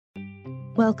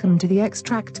Welcome to the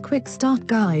X-Tract Quick Start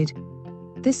Guide.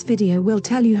 This video will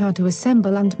tell you how to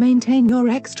assemble and maintain your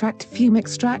X-Tract fume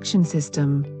extraction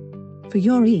system. For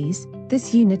your ease,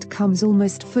 this unit comes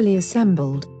almost fully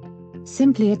assembled.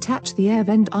 Simply attach the air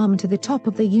vent arm to the top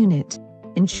of the unit,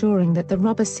 ensuring that the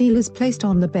rubber seal is placed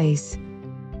on the base.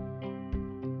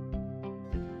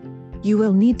 You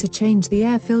will need to change the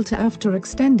air filter after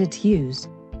extended use.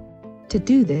 To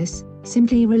do this,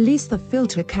 simply release the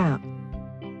filter cap.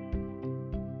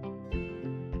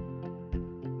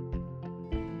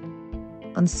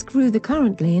 Unscrew the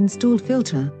currently installed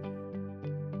filter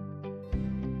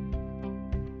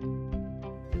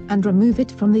and remove it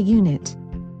from the unit.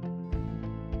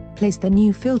 Place the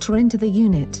new filter into the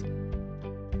unit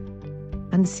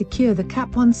and secure the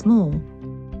cap once more.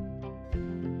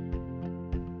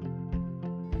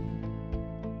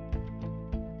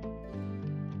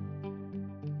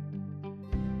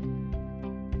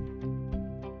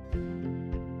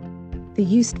 The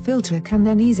used filter can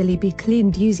then easily be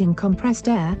cleaned using compressed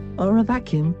air, or a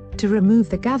vacuum, to remove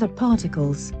the gathered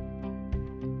particles.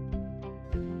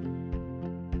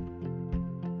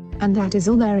 And that is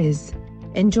all there is.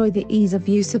 Enjoy the ease of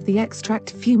use of the X-Tract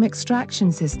fume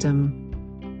extraction system.